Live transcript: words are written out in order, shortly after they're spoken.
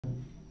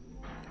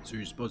So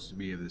you're supposed to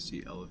be able to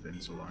see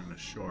elephants along the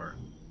shore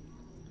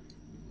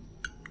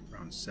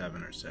around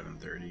 7 or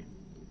 7:30.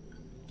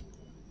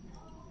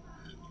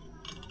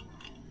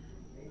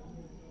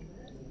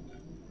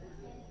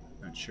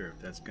 Not sure if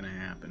that's gonna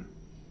happen.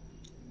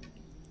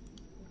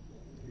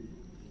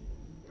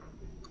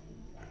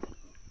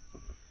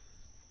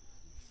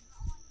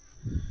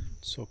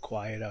 So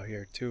quiet out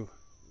here too.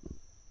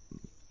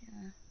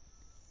 Yeah.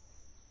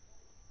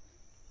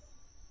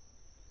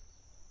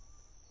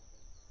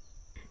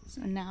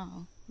 So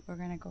now we're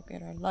gonna go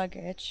get our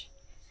luggage.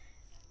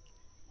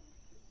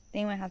 I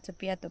think we have to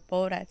be at the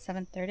boat at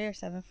 7:30 or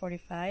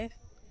 7:45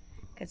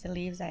 because it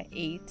leaves at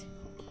 8.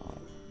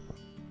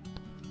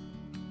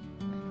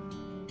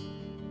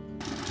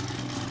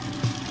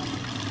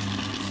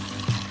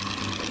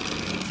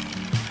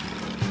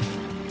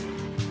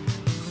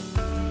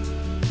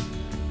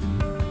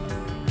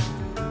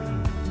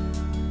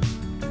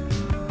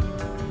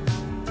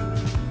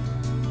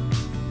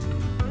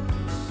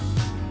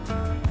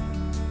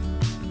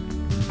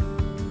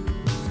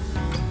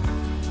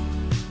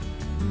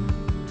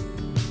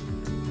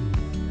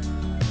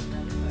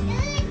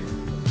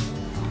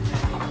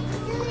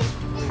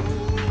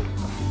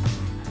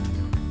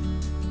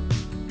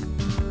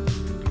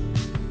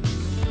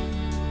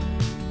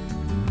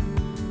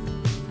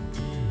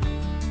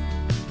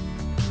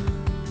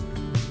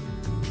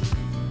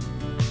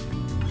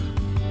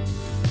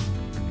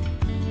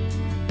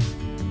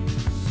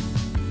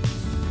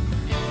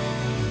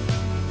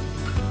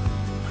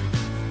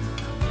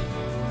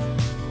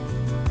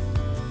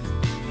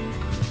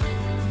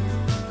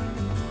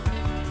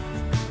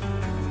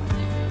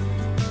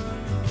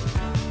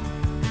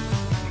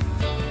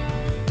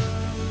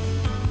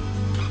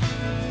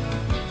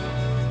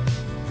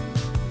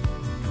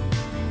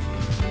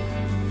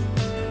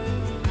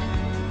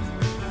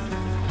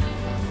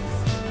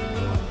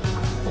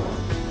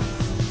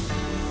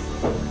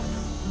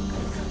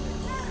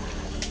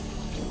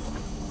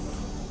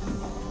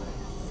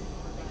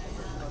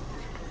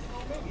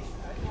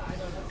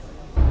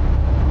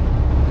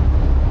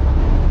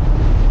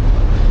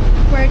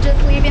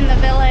 Just leaving the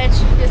village.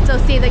 You still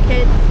see the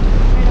kids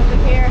right over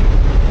here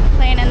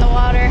playing in the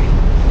water.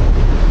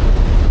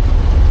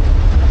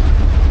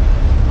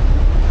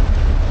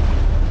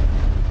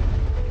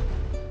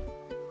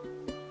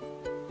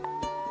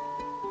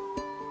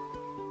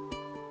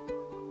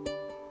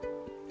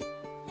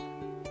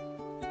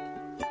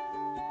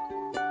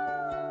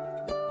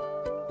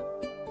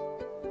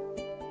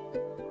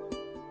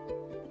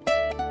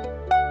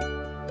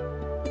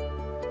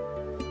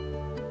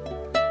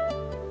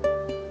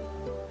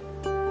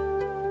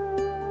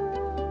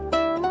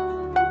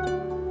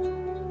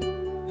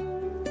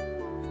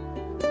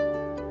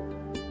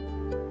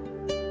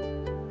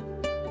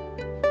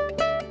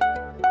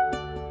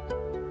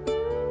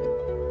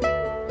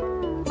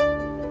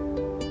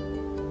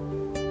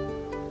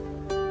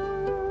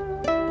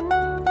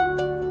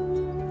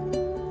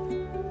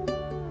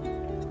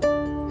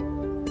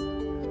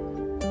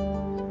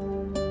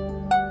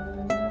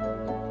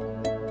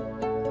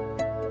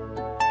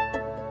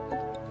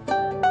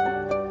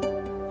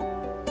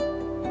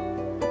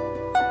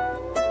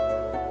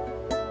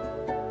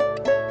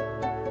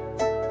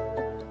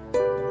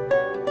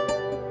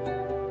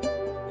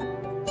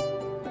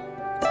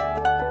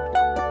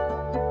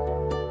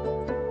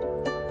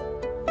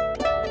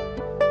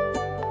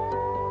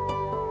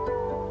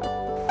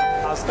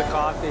 How's the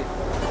coffee? It's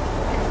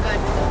good.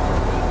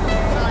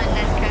 Well, in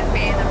this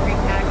cafe, the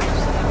prepackaged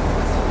stuff.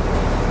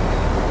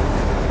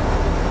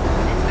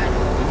 It's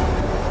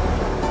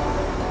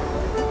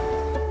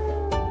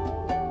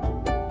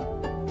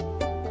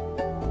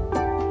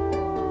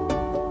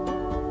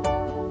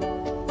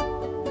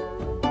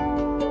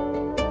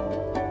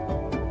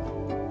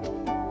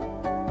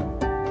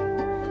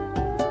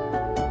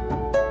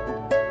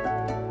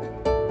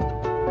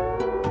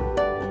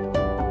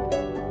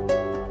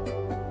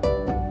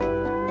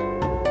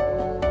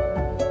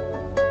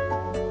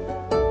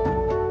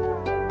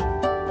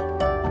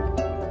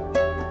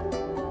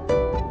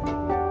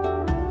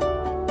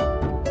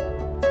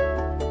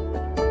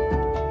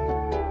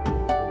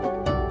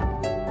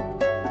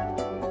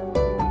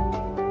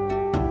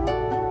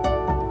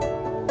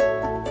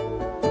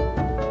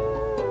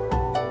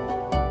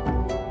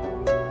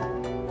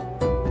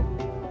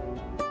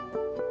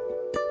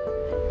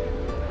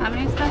How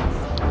many steps?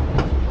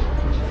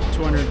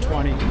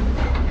 220.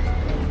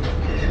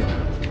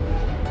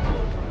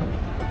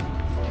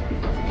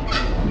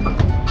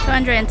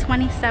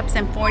 220 steps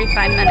in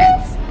 45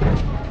 minutes.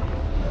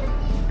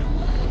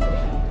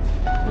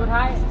 Good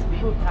high.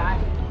 Good high.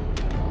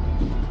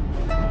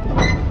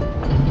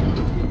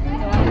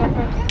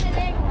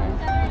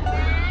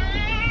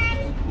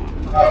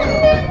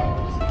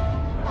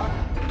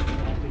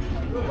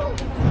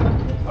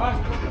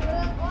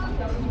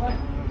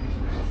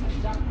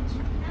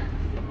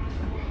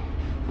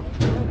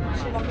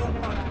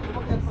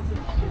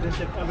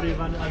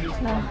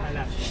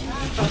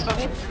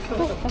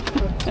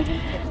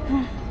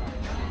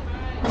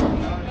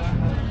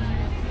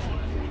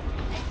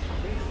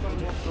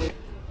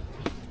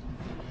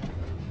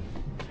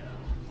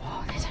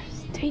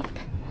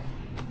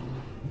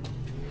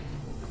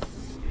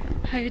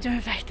 How you doing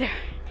back there?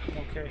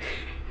 Okay.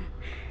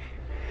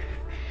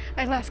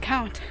 I lost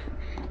count.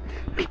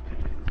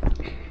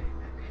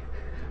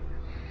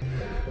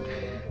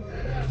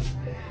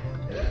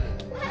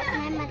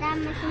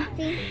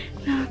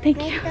 No, thank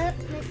you.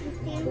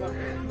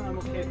 I'm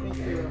okay, thank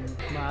you.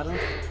 Madam.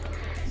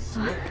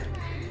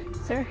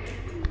 Sir.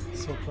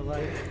 So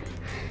polite.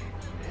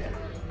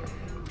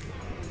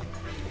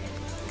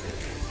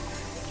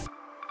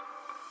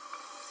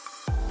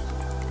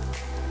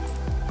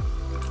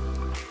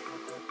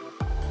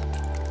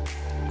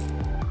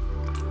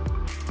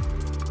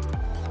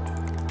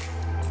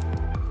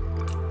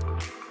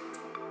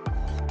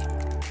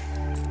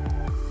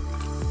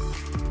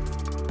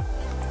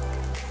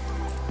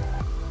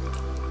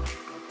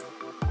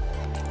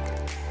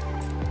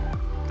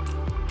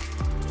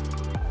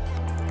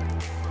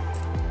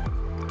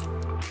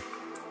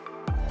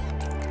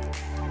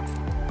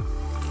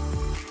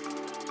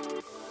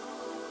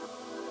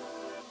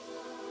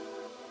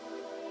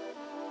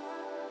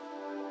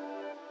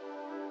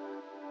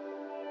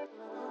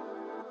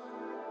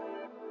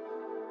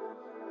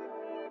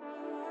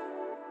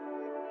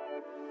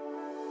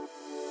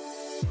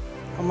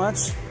 How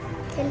much?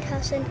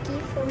 10,000 key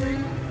for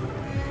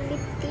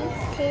 150,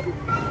 10.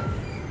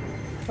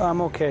 Oh,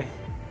 I'm okay.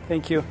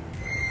 Thank you.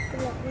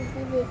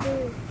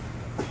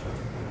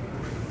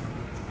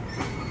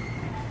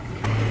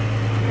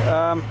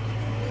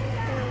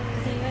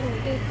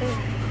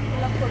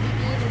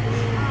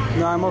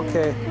 No, I'm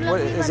okay.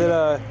 What is it?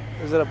 A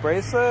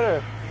bracelet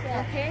or?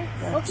 Okay.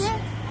 Yeah, okay.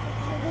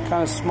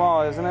 Kind of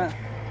small, isn't it?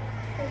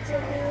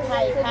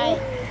 Hi.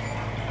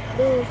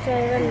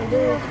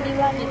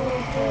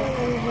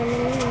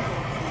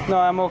 No,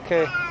 I'm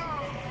okay.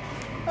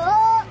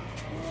 Oh.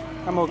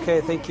 I'm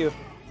okay, thank you.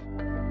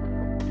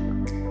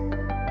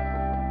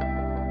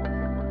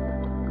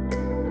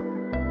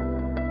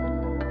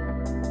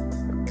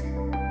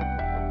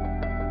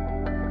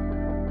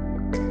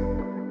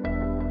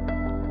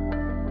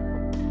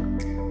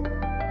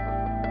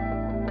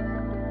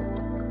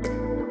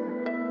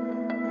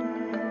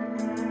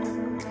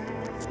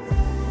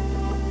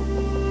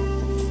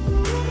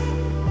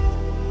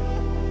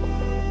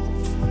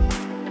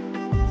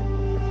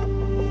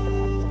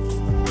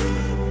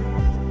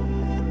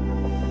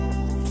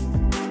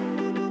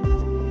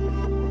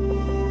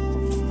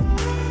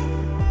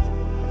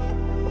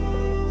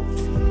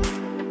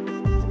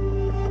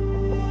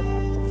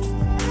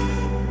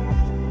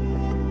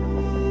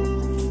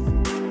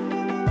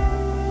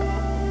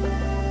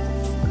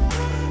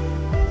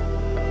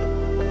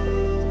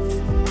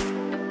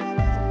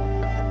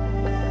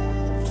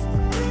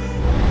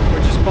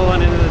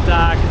 Pulling into the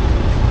dock,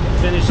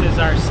 finishes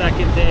our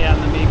second day on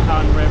the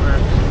Mekong River.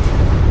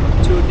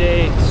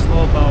 2-day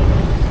slow boat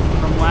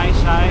from Huay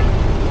Xai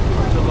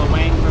to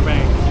Luang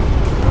Prabang.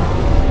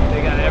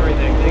 They got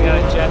everything. They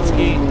got a jet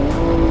ski.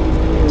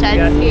 We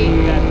got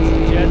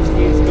jet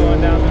skis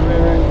going down the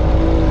river.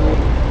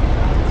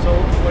 So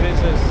what is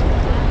this?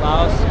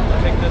 Laos?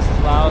 I think this is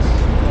Laos.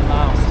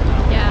 Laos.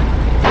 Yeah.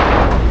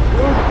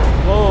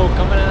 Whoa,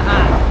 coming in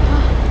hot.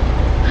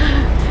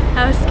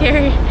 That was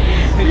scary.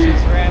 It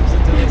just rams it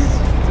to the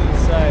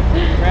side,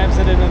 rams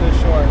it into the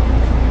shore.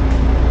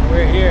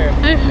 We're here.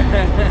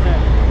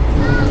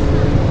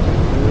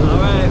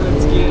 Alright,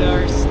 let's get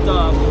our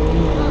stuff.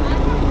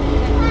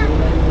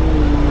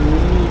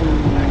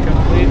 That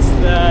completes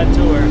the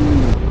tour.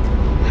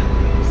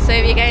 So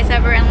if you guys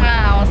ever in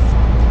Laos,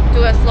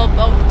 do a slow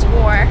boat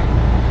tour.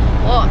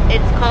 Well,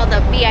 it's called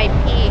a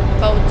VIP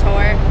boat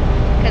tour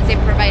because they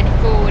provide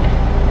food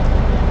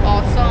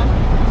also.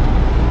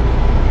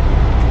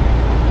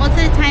 Most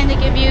of the time they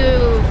give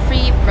you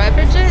free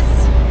beverages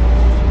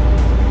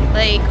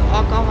like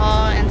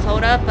alcohol and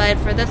soda, but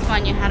for this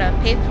one you had to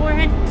pay for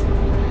it.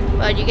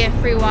 But you get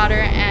free water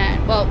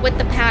and, well, with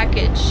the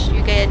package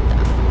you get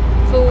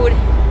food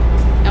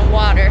and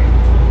water.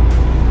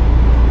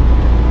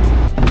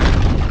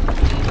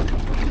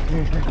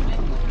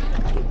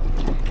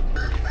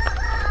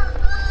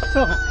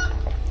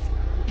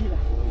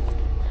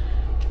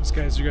 These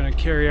guys are gonna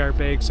carry our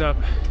bags up.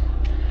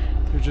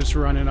 They're just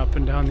running up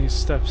and down these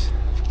steps.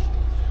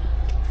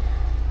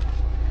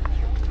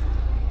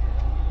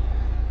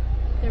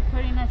 They're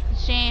putting us to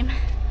shame.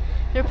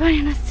 They're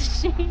putting us to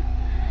shame.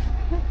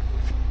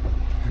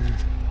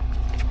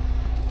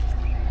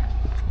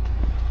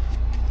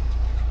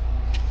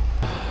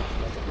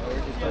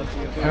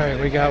 Alright,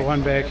 we got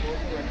one bag.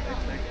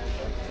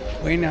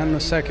 Waiting on the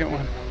second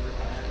one.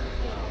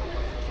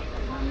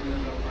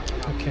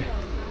 Okay.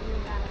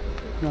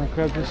 You want to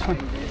grab this one?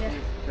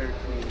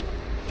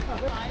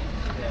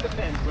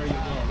 Depends where you go.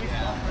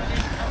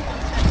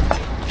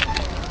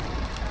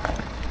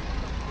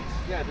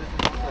 Yeah, this is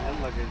also hand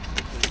luggage.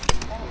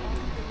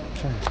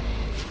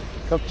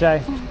 Cup chai.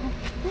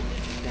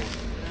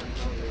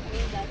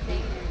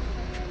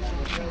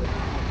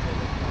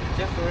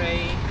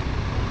 Jeffrey.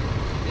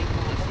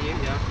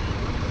 Yeah.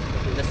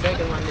 The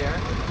second one there.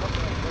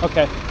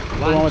 Okay. The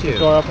one with the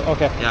door up?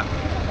 Okay. Yeah.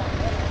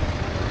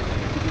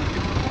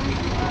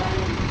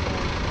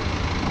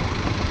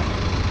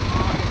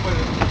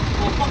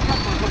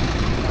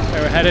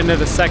 We're heading to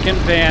the second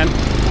van.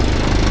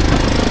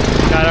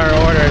 Got our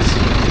orders.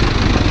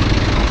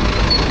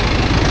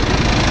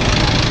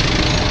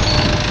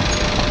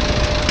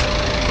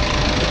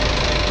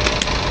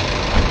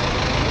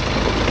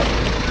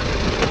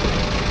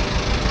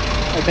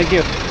 Oh, thank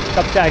you.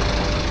 Cup chai.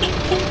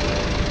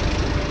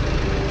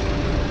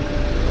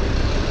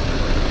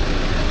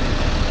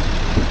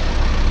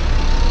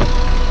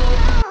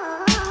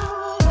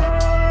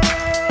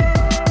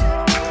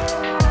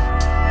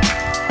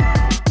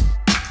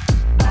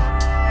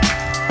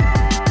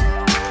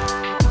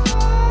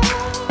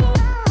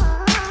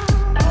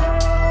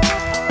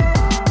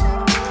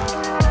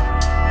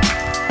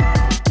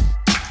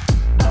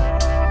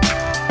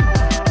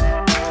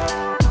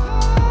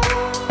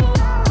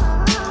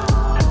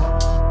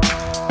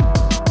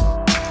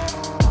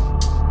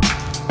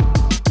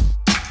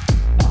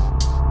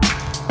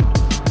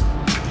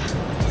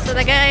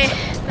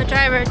 The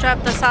driver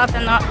dropped us off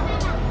in the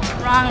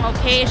wrong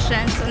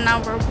location, so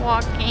now we're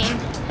walking.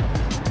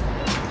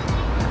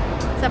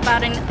 It's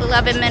about an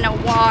 11-minute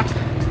walk. It's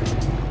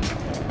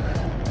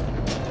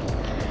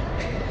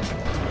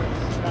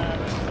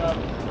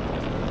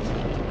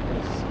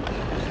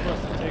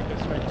supposed to take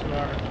us right to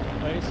our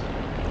place.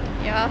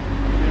 Yeah.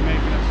 They're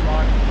making us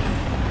walk.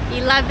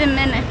 11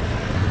 minutes.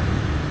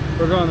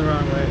 We're going the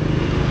wrong way.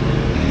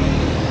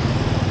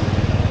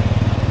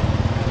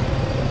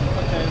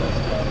 Okay, let's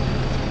go.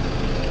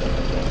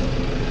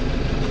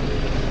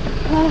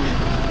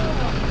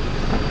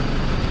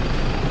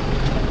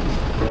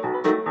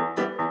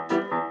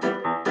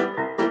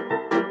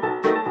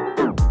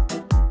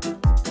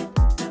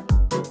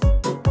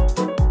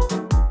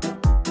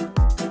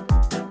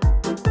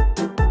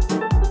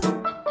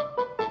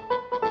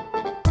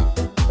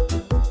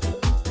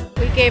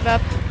 We gave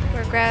up.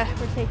 We're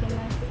taking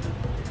this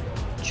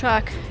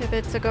truck if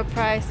it's a good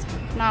price.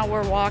 Now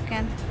we're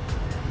walking.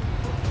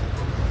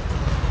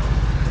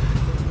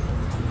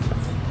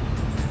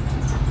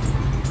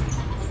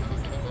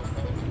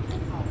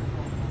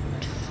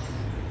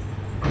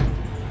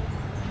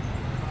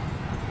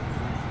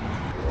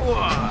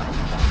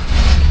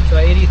 So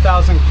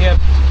 80,000 kip.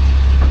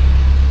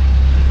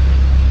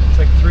 It's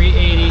like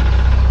 380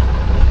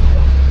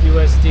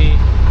 USD.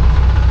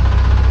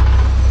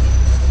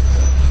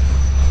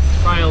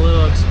 It's probably a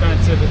little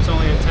expensive. It's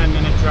only a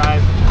 10-minute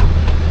drive.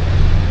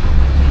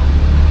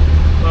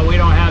 But we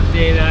don't have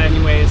data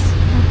anyways.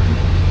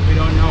 We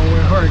don't know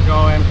where we're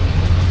going.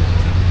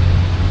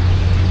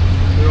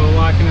 We were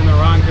walking in the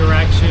wrong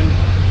direction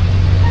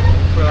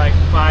for like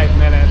 5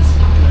 minutes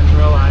and then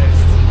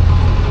realized.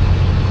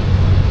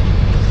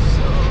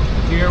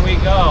 Here we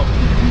go.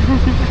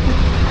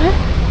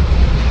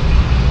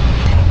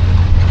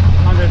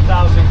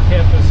 100,000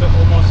 kip is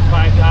almost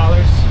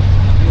 $5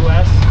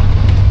 US.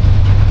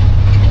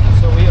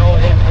 So we owe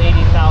him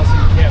 80,000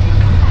 kip.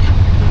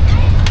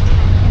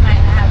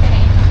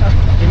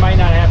 He might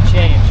not have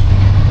change.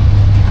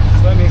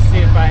 So let me see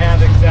if I have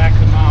the exact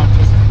amount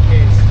just in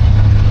case.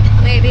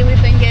 Lately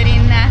we've been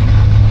getting that.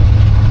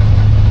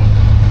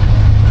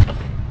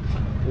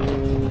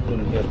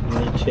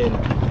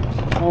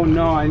 Oh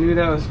no, I knew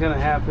that was gonna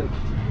happen.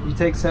 You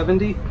take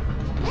 70?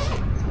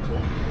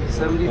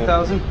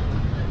 70,000?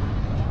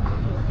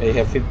 I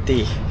have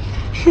 50.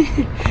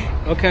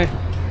 Okay.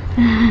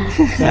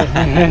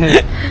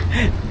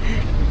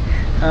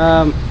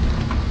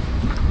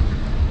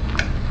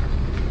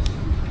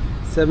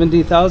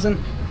 70,000?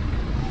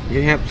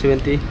 You have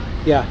 70?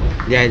 Yeah.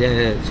 Yeah,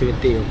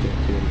 70. Okay,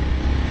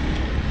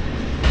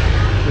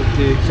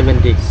 50,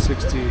 70.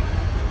 60,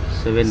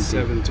 70.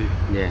 70.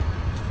 Yeah.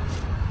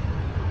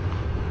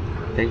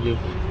 Thank you.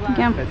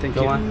 Yeah. Okay, thank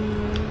Go you. on.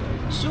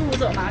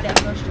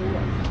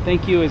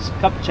 Thank you is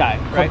cup chai,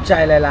 ขอบ right? ใจ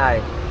หลาย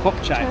Cup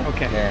chai,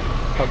 okay. ๆ Yeah.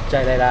 ขอบใจ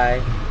หลาย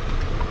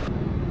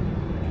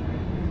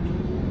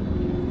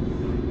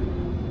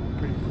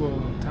Pretty cool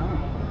town.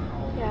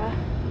 Yeah.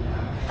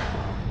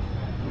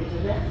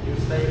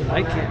 I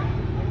like it.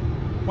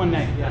 One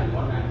night, yeah,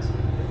 one night.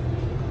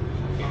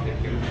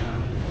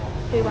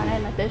 We want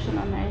an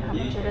additional night. How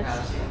much it is?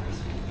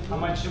 How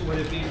much would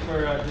it be for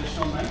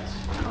additional nights?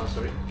 Oh,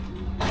 sorry.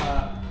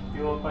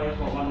 You will pay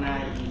for one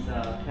night is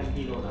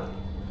 $20.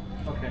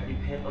 Okay. You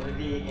paid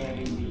already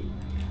Airbnb.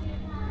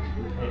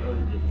 You paid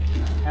already.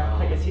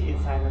 Take a seat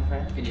inside, my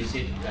friend. Can you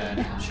sit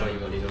and show you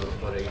a little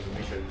for the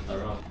information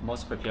around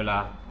most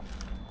popular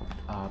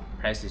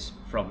places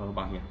from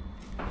Prabang here?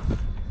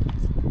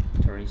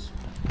 Tourists.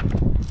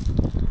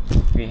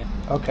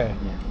 Okay.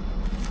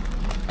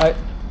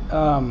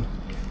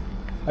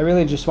 I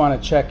really just want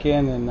to check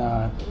in and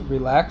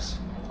relax.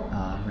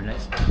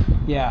 Relax.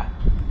 Yeah.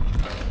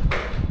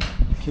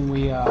 Can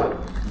we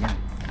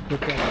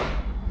look at?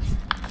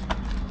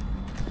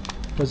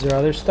 Was there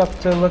other stuff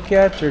to look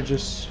at, or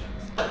just?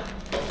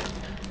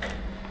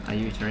 Are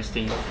you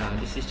interested?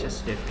 This is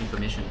just the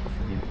information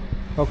for you.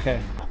 Okay.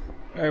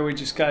 All right, we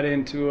just got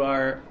into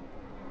our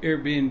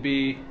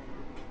Airbnb.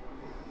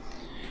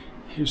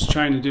 He was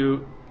trying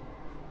to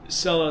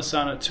sell us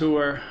on a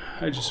tour.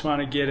 I just want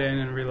to get in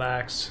and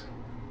relax.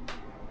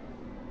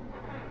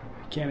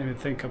 Can't even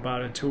think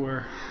about a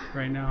tour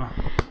right now.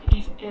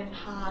 It's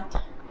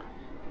hot.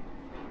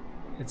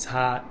 It's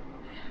hot.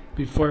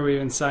 Before we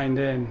even signed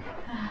in,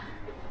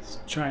 it's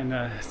trying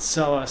to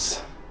sell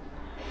us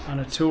on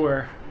a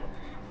tour.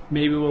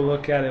 Maybe we'll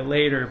look at it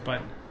later,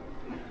 but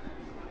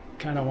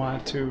kind of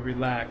want to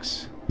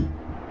relax.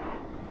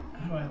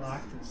 How do I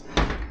lock this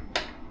thing?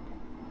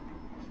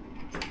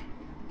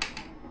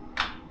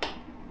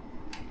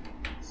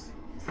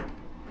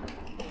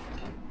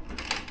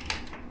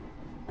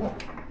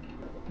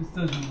 This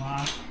doesn't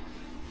lock.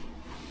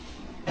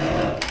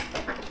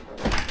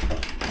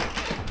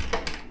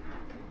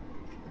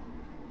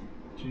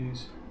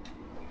 Jeez.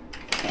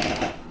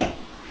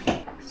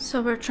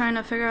 So we're trying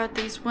to figure out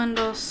these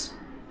windows.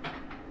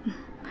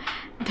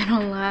 They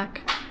don't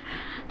lock.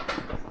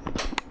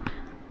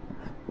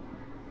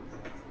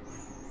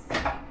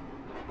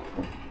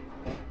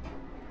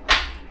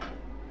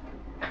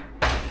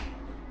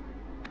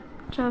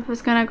 Jeff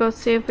is gonna go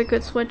see if we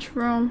could switch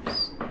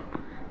rooms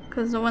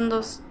because the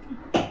windows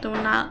do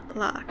not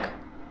lock.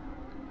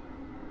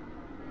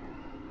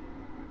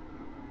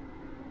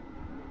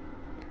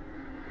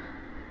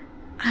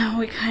 And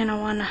we kind of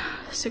want to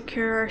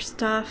secure our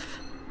stuff.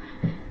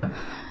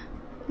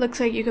 Looks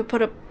like you could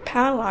put a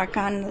padlock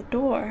on the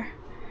door,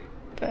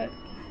 but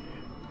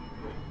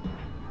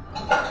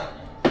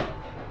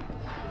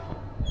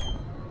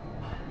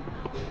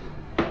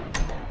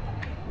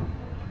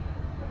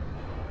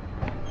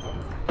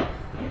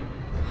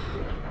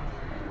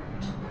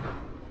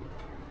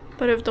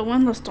if the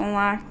windows don't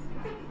lock,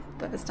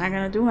 that's not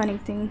gonna do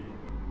anything.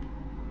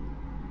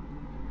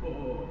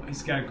 Oh,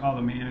 he's got to call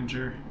the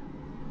manager.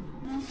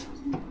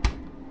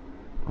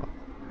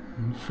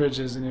 The fridge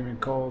isn't even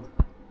cold.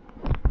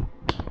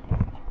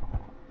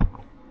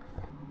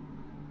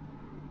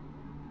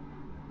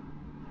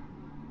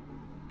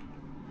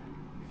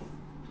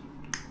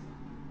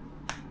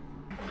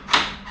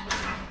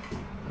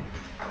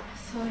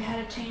 So we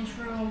had to change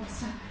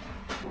rooms.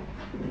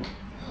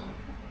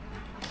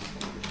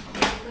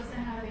 Doesn't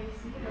have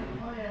AC.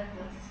 Oh yeah, it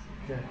does.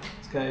 Yeah,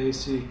 it's got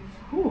AC.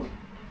 Whew.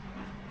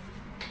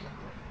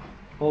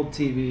 Old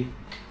TV.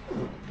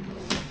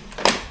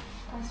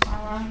 That's why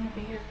I'm gonna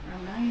be here for a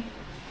night.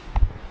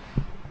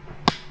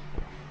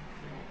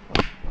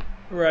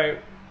 Right,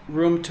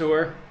 room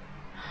tour.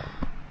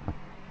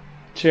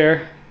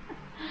 Chair.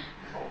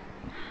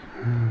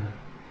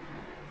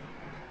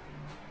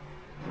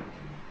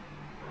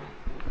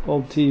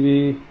 Old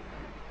TV.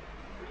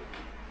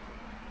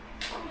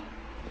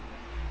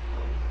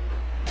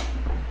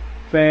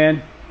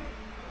 Fan.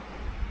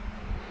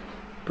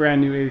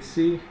 Brand new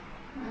AC.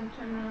 I'll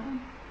turn it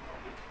on.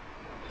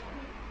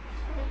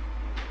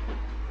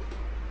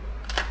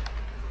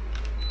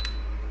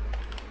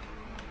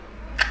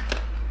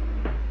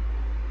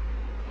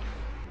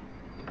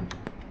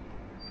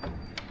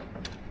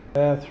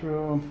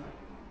 Bathroom.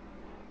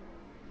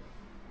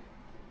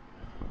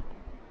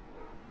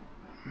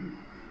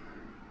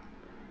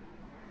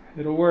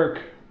 It'll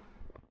work.